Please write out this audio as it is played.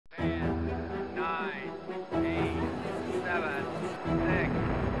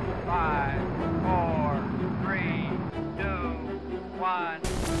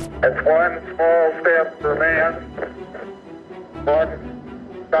It's one small step for man,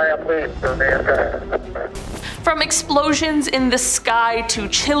 one giant leap for mankind. From explosions in the sky to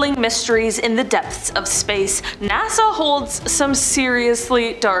chilling mysteries in the depths of space, NASA holds some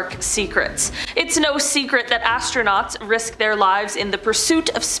seriously dark secrets. It's no secret that astronauts risk their lives in the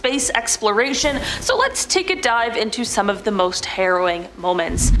pursuit of space exploration, so let's take a dive into some of the most harrowing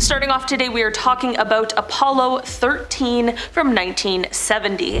moments. Starting off today, we are talking about Apollo 13 from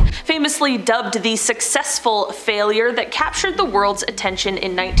 1970. Famously dubbed the successful failure that captured the world's attention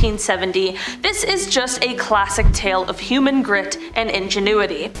in 1970, this is just a classic tale of human grit and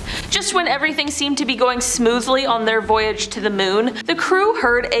ingenuity. Just when everything seemed to be going smoothly on their voyage to the moon, the crew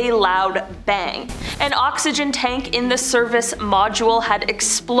heard a loud bang. An oxygen tank in the service module had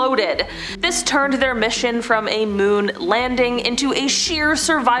exploded. This turned their mission from a moon landing into a sheer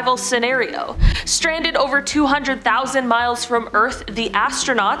survival scenario. Stranded over 200,000 miles from Earth, the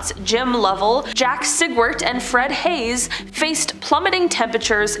astronauts Jim Lovell, Jack Sigwart, and Fred Hayes faced plummeting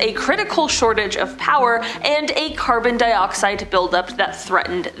temperatures, a critical shortage of power, and a carbon dioxide buildup that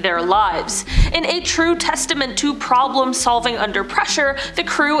threatened their lives. In a true testament to problem solving under pressure, the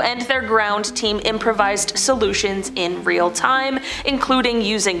crew and their ground team improvised solutions in real time, including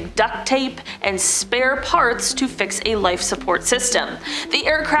using duct tape and spare parts to fix a life support system. The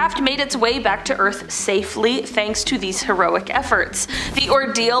aircraft made its way back to Earth safely thanks to these heroic efforts. The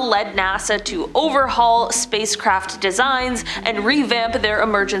ordeal led NASA to overhaul spacecraft designs and revamp their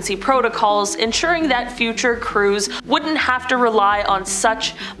emergency protocols, ensuring that future crews wouldn't have to rely on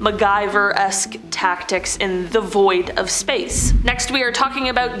such MacGyver-esque tactics in the void of space. Next, we are talking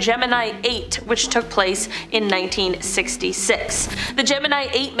about Gemini 8, which took place in 1966. The Gemini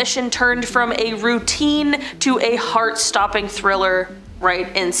 8 mission turned from a routine to a heart-stopping thriller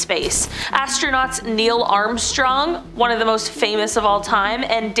right in space. Astronauts Neil Armstrong, one of the most famous of all time,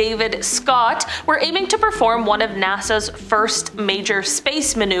 and David Scott were aiming to perform one of NASA's first major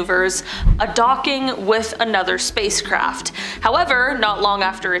space maneuvers, a docking with another spacecraft. However, not long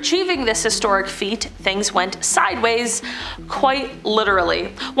after achieving this historic feat, things went sideways, quite literally.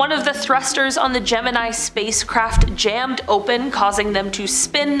 One of the thrusters on the Gemini spacecraft jammed open, causing them to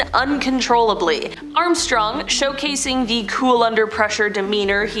spin uncontrollably. Armstrong, showcasing the cool under pressure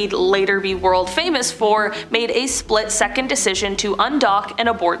demeanor he'd later be world famous for, made a split-second decision to undock and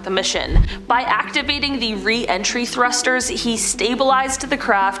abort the mission. By activating the re-entry thrusters, he stabilized the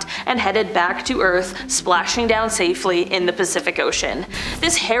craft and headed back to Earth, splashing down safely in the Pacific Ocean.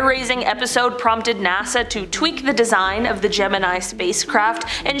 This hair-raising episode prompted NASA to tweak the design of the Gemini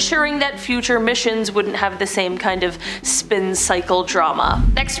spacecraft, ensuring that future missions wouldn't have the same kind of spin cycle drama.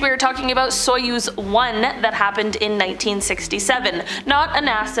 Next, we are talking about Soyuz 1 that happened in 1967. Not a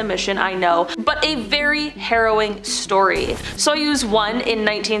NASA mission, I know, but a very harrowing story. Soyuz 1 in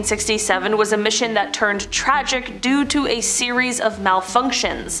 1967 was a mission that turned tragic due to a series of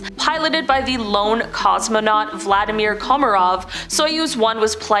malfunctions. Piloted by the lone cosmonaut Vladimir Komarov, Soyuz 1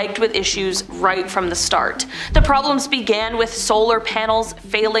 was plagued with issues right from the start. The problems began with solar panels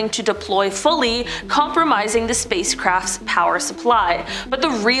failing to deploy fully, compromising the spacecraft's power supply. But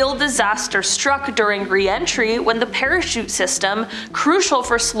the real disaster struck during re-entry when the parachute system, crucial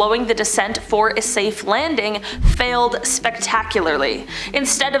for slowing the descent for a safe landing, failed spectacularly.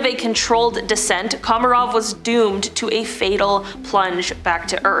 Instead of a controlled descent, Komarov was doomed to a fatal plunge back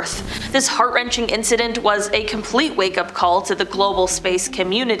to Earth. This heart-wrenching incident was a complete wake-up call to the global space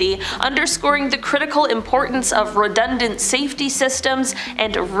community, underscoring the critical importance of redundant safety systems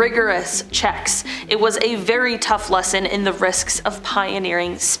and rigorous checks. It was a very tough lesson in the risks of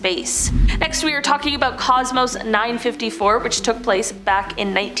pioneering space. Next, we are talking about Cosmos 954, which took place back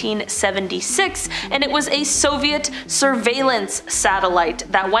in 1976, and it was a Soviet surveillance satellite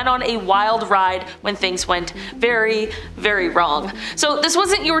that went on a wild ride when things went very, very wrong. So this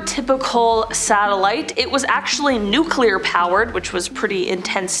wasn't your typical satellite, it was actually nuclear powered, which was pretty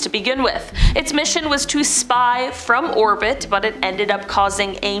intense to begin with. Its mission was to spy from orbit, but it ended up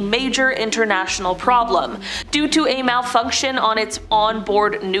causing a major international problem. Due to a malfunction on its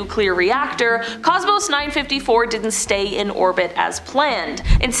onboard nuclear reactor, Cosmos 954 didn't stay in orbit as planned.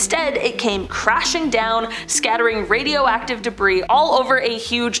 Instead, it came crashing down, scattering radioactive debris all over a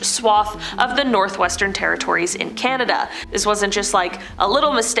huge swath of the Northwestern Territories in Canada. This wasn't just like a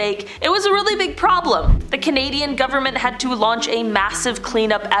little mistake, it was a really big problem. The Canadian government had to launch a massive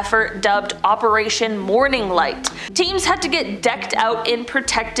cleanup effort dubbed Operation Morning Light. Teams had to get decked out in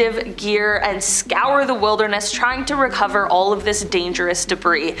protective gear and scour the wilderness trying to recover all of this dangerous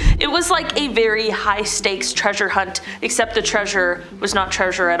debris. It was like a very high stakes treasure hunt, except the treasure was not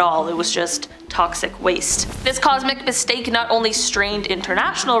treasure at all, it was just toxic waste. This cosmic mistake not only strained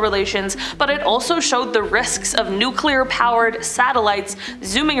international relations, but it also showed the risks of nuclear-powered satellites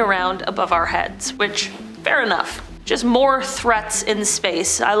zooming around above our heads, which, fair enough. Just more threats in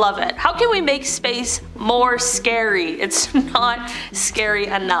space. I love it. How can we make space more scary? It's not scary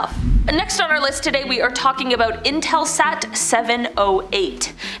enough. Next on our list today, we are talking about Intelsat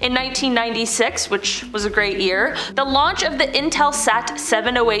 708. In 1996, which was a great year, the launch of the Intelsat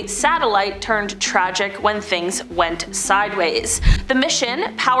 708 satellite turned tragic when things went sideways. The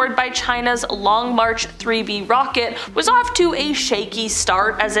mission, powered by China's Long March 3B rocket, was off to a shaky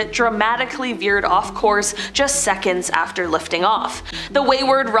start as it dramatically veered off course just seconds after lifting off. The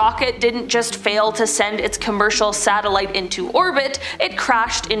wayward rocket didn't just fail to send its commercial satellite into orbit, it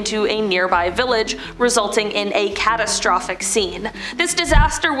crashed into a nearby village, resulting in a catastrophic scene. This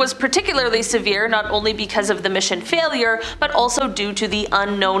disaster was particularly severe not only because of the mission failure, but also due to the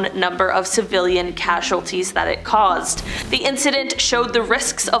unknown number of civilian casualties that it caused. The incident showed the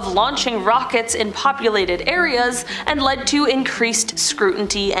risks of launching rockets in populated areas and led to increased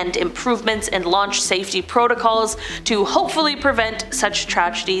scrutiny and improvements in launch safety protocols to hopefully prevent such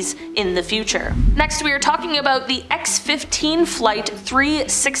tragedies in the future. Next, we are talking about the X15 Flight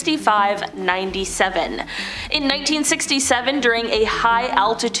 365-97. In 1967, during a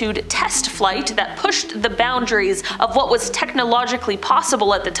high-altitude test flight that pushed the boundaries of what was technologically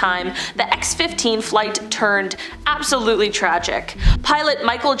possible at the time, the X15 flight turned absolutely tragic. Pilot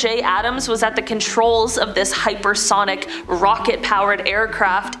Michael J. Adams was at the controls of this hypersonic, rocket-powered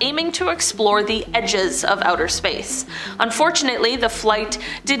aircraft aiming to explore the edges of outer space. Unfortunately, the flight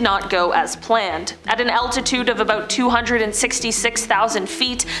did not go as planned. At an altitude of about 266,000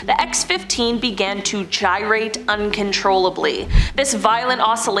 feet, the X-15 began to gyrate uncontrollably. This violent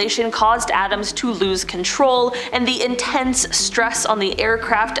oscillation caused Adams to lose control, and the intense stress on the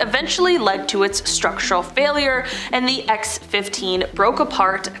aircraft eventually led to its structural failure, and the X-15 broke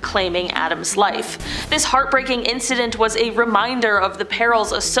apart, claiming Adams' life. This heartbreaking incident was a reminder of the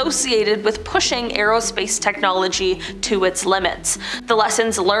perils associated with pushing aerospace technology to its limits. The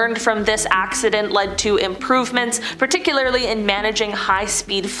lessons learned from this accident led to improvements, particularly in managing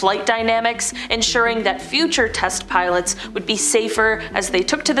high-speed flight dynamics, ensuring that future test pilots would be safer as they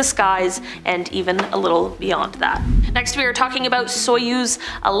took to the skies and even a little beyond that. Next, we are talking about Soyuz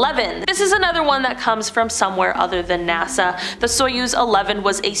 11. This is another one that comes from somewhere other than NASA. The Soyuz 11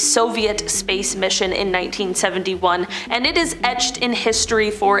 was a Soviet space mission in 1971, and it is etched in history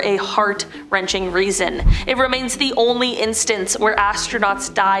for a heart-wrenching reason. It remains the only instance where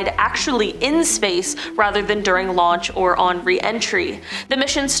astronauts died actually in space rather than during launch or on re-entry. The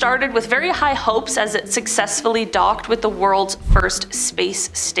mission started with very high hopes as it successfully docked with the world's first space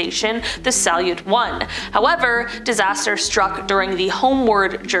station, the Salyut 1. However, disaster struck during the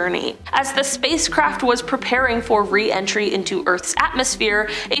homeward journey. As the spacecraft was preparing for re-entry into Earth's atmosphere,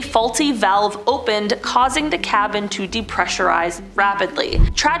 a faulty valve opened, causing the cabin to depressurize rapidly.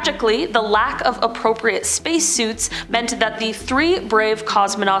 Tragically, the lack of appropriate spacesuits meant that the three brave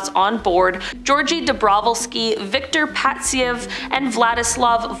cosmonauts on board, Georgy Dobrovolsky, Viktor Patsiev, and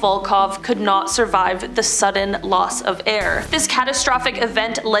Vladislav Volkov, could not survive the sudden loss of air. This catastrophic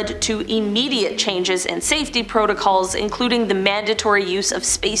event led to immediate changes in safety protocols, including the mandatory use of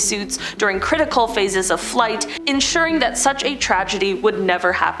spacesuits during critical phases of flight, ensuring that such a tragedy would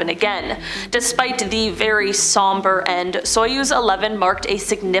never happen again. Despite the very somber end, Soyuz 11 marked a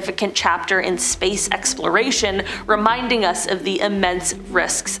significant chapter in space exploration, reminding us of the immense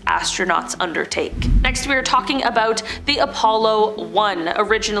risks astronauts undertake. Next, we are talking about the Apollo 1,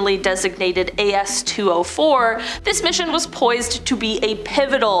 originally designated AS-204. This mission was poised to be a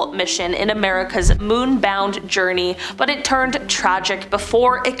pivotal mission in America's moon-bound journey, but it turned tragic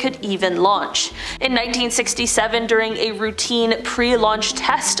before it could even launch. In 1967, during a routine pre-launch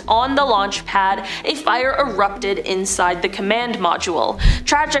test on the launch pad, a fire erupted inside the command module.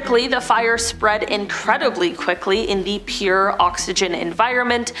 Tragically, the fire spread incredibly quickly in the pure oxygen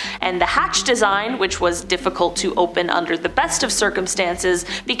environment, and the hatch design, which was difficult to open under the best of circumstances,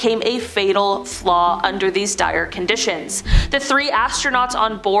 became a fatal flaw under these dire conditions. The three astronauts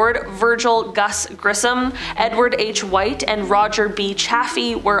on board, Virgil Gus Grissom, Edward H. White, and Roger B.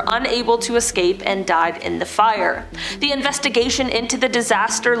 Chaffee, were unable to escape and died in the fire. The investigation into the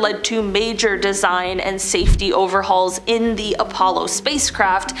disaster led to major design and safety overhauls in the Apollo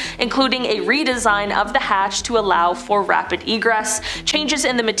spacecraft, including a redesign of the hatch to allow for rapid egress, changes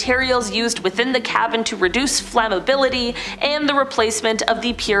in the materials used within the cabin to reduce flammability, and the replacement of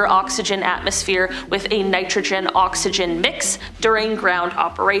the pure oxygen atmosphere with a nitrogen-oxygen mix during ground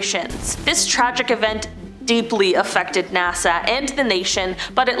operations. This tragic event deeply affected NASA and the nation,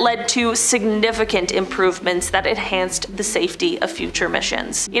 but it led to significant improvements that enhanced the safety of future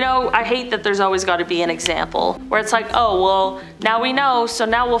missions. You know, I hate that there's always got to be an example where it's like, oh, well, now we know, so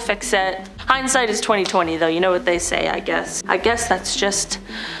now we'll fix it. Hindsight is 20/20 though, you know what they say, I guess. I guess that's just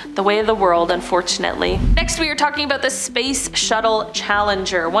the way of the world, unfortunately. Next, we are talking about the Space Shuttle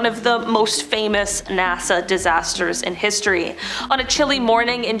Challenger, one of the most famous NASA disasters in history. On a chilly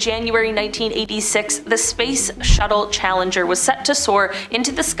morning in January 1986, the Space Shuttle Challenger was set to soar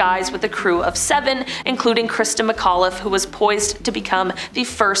into the skies with a crew of 7, including Krista McAuliffe, who was poised to become the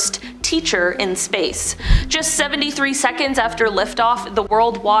first teacher in space. Just 73 seconds after liftoff, the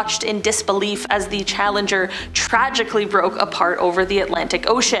world watched in disbelief as the Challenger tragically broke apart over the Atlantic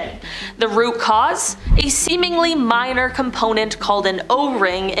Ocean. The root cause? A seemingly minor component called an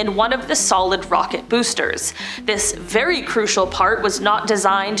O-ring in one of the solid rocket boosters. This very crucial part was not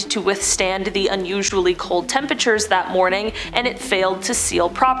designed to withstand the unusually cold temperatures that morning, and it failed to seal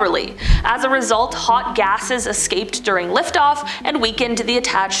properly. As a result, hot gases escaped during liftoff and weakened the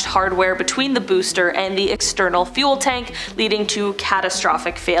attached hardware between the booster and the external fuel tank, leading to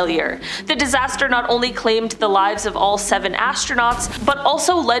catastrophic failure. The disaster not only claimed the lives of all 7 astronauts, but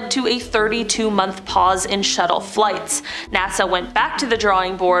also led to a 32-month pause in shuttle flights. NASA went back to the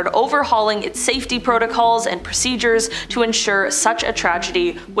drawing board, overhauling its safety protocols and procedures to ensure such a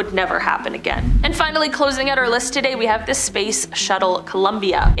tragedy would never happen again. And finally, closing out our list today, we have the Space Shuttle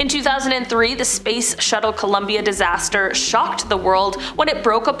Columbia. In 2003, the Space Shuttle Columbia disaster shocked the world when it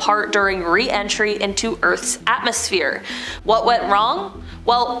broke apart during re-entry into Earth's atmosphere. What went wrong?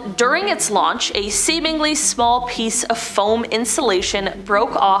 Well, during its launch, a seemingly small piece of foam insulation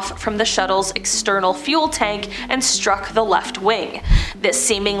broke off from the shuttle's external fuel tank and struck the left wing. This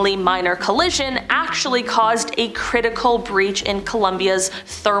seemingly minor collision actually caused a critical breach in Columbia's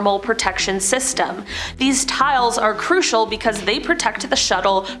thermal protection system. These tiles are crucial because they protect the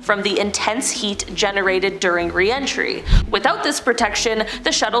shuttle from the intense heat generated during re-entry. Without this protection,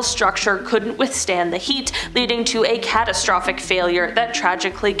 the shuttle structure couldn't withstand the heat, leading to a catastrophic failure that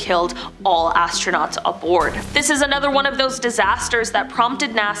tragically killed all astronauts aboard. This is another one of those disasters that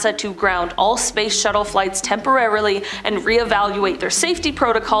prompted NASA to ground all space shuttle flights temporarily and reevaluate their safety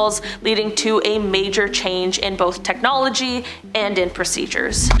protocols, leading to a major change in both technology and in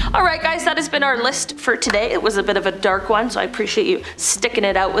procedures. Alright guys, that has been our list for today. It was a bit of a dark one, so I appreciate you sticking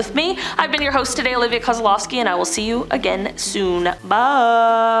it out with me. I've been your host today, Olivia Kozlowski, and I will see you again soon. Bye!